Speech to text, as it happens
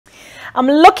I'm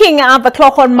looking at the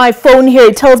clock on my phone here.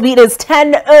 It tells me it is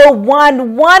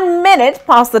 10:01, 1 minute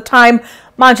past the time.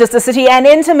 Manchester City and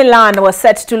Inter Milan were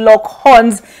set to lock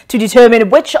horns to determine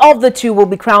which of the two will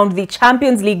be crowned the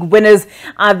Champions League winners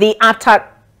at the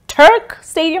Turk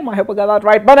Stadium. I hope I got that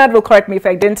right. Bernard will correct me if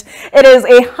I didn't. It is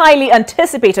a highly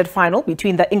anticipated final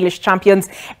between the English champions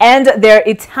and their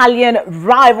Italian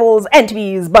rivals.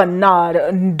 NTV's Bernard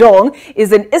Ndong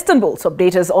is in Istanbul to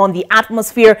update us on the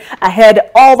atmosphere ahead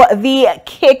of the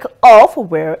kick-off.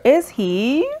 Where is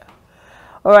he?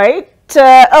 All right.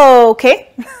 Okay.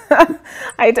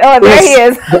 There he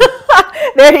is.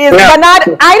 There he is. Yeah.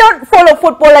 Bernard, I don't follow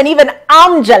football and even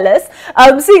I'm jealous.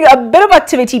 I'm seeing a bit of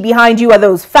activity behind you. Are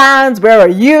those fans? Where are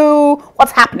you?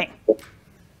 What's happening?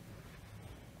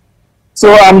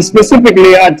 So I'm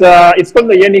specifically at, it's called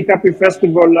the Yeni Kapı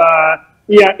Festival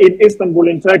here in Istanbul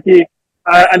in Turkey.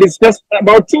 And it's just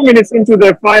about 2 minutes into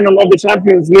the final of the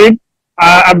Champions League.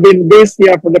 I've been based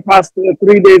here for the past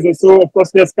 3 days or so. Of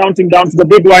course, just counting down to the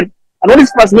big one. And what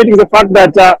is fascinating is the fact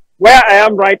that where I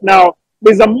am right now,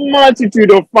 there's a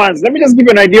multitude of fans. Let me just give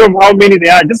you an idea of how many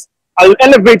there are. I'll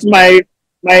elevate my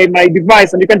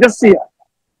device and you can just see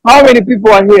how many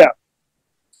people are here.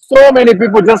 So many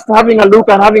people just having a look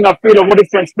and having a feel of what is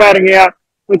transpiring here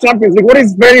in the Champions League. What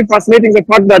is very fascinating is the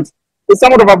fact that it's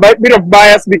somewhat of a bit of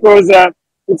bias because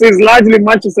it is largely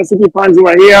Manchester City fans who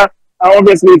are here.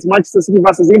 Obviously, it's Manchester City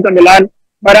versus Inter Milan.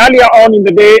 But earlier on in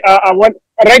the day,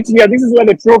 right here, this is where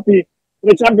the trophy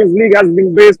the Champions League has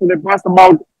been based for the past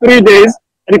about 3 days.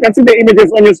 And you can see the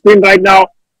images on your screen right now.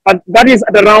 But that is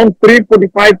at around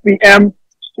 3:45 p.m.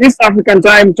 East African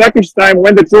time, Turkish time,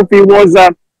 when the trophy was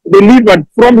delivered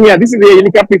from here. This is the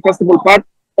Yeni Kapı Festival Park,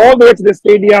 all the way to the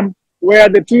stadium where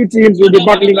the two teams will be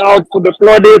battling out for the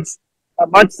plaudits.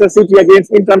 Manchester City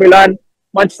against Inter Milan.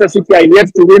 Manchester City are yet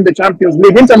to win the Champions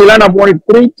League. Inter Milan have won it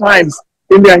 3 times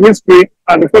in their history.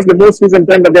 And of course, the most recent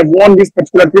time that they've won this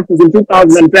particular trophy is in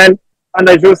 2010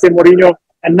 under Jose Mourinho.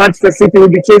 And Manchester City will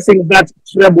be chasing that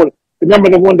treble. Remember,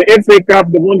 they won the FA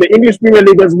Cup, they won the English Premier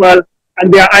League as well.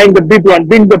 And they are eyeing the big one,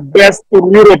 being the best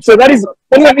in Europe. So that is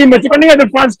an image. You can hear the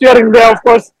fans cheering there, of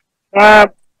course.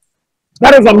 That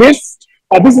is a miss.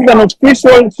 This is an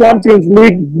official Champions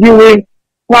League viewing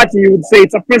party, you would say.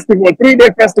 It's a festival,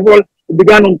 3-day festival. It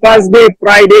began on Thursday,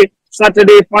 Friday,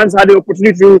 Saturday. Fans had the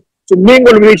opportunity to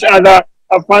mingle with each other.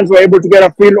 Fans were able to get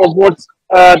a feel of what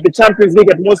the Champions League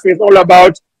atmosphere is all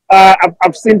about.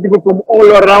 I've seen people from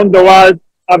all around the world.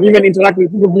 I've even interacted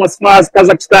with people from as far as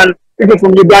Kazakhstan, people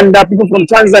from Uganda, people from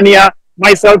Tanzania,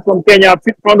 myself from Kenya,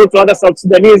 found out to other South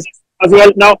Sudanese as well.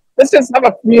 Now, let's just have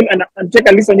a feel and take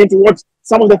a listen into what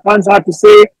some of the fans had to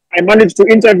say. I managed to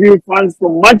interview fans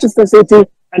from Manchester City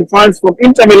and fans from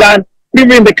Inter Milan,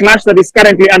 previewing the clash that is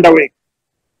currently underway.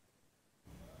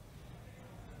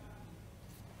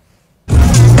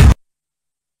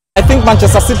 I think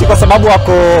Manchester City kwa sababu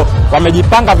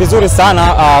wamejipanga vizuri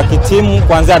sana kitimu,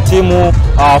 kuanzia timu,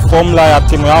 formula ya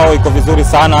timu yao iko vizuri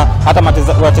sana. Hata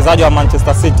wachezaji wa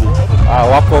Manchester City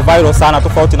wako viral sana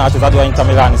tofauti na wachezaji wa Inter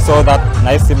Milan, so that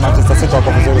nahisi Manchester City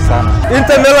wako vizuri sana.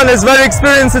 Inter Milan is very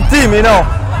experienced team, you know.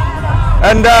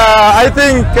 And I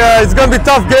think it's going to be a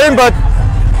tough game, but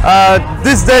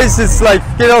these days it's like,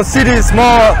 you know, City is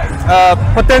more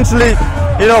potentially,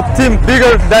 you know, team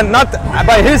bigger than, not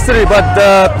by history, but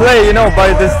play, you know,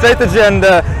 by the strategy and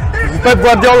Pep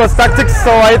Guardiola's tactics.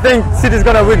 So I think City is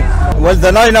going to win. Well,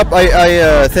 the lineup,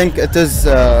 I think it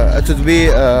would be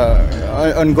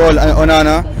on goal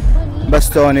Onana,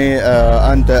 Bastoni,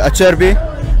 and Acerbi,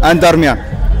 and Darmian.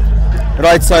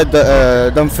 Right side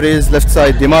Dumfries, left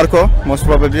side Di Marco, most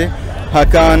probably,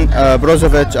 Hakan,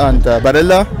 Brozovic, and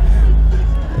Barella.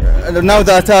 Now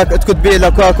the attack, it could be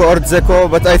Lukaku or Dzeko,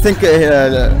 but I think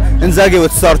Inzaghi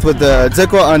would start with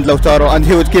Dzeko and Lautaro, and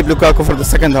he would keep Lukaku for the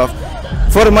second half.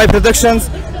 For my predictions,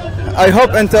 I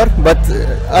hope Inter, but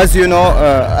as you know,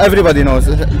 everybody knows,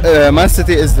 Man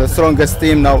City is the strongest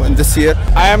team now in this year.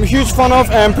 I am a huge fan of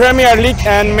Premier League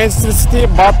and Manchester City,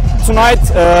 but tonight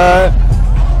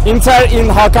Inter in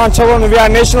Hakan Çalhanoğlu, we are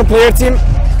national player team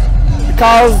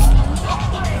because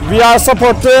we are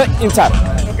support Inter.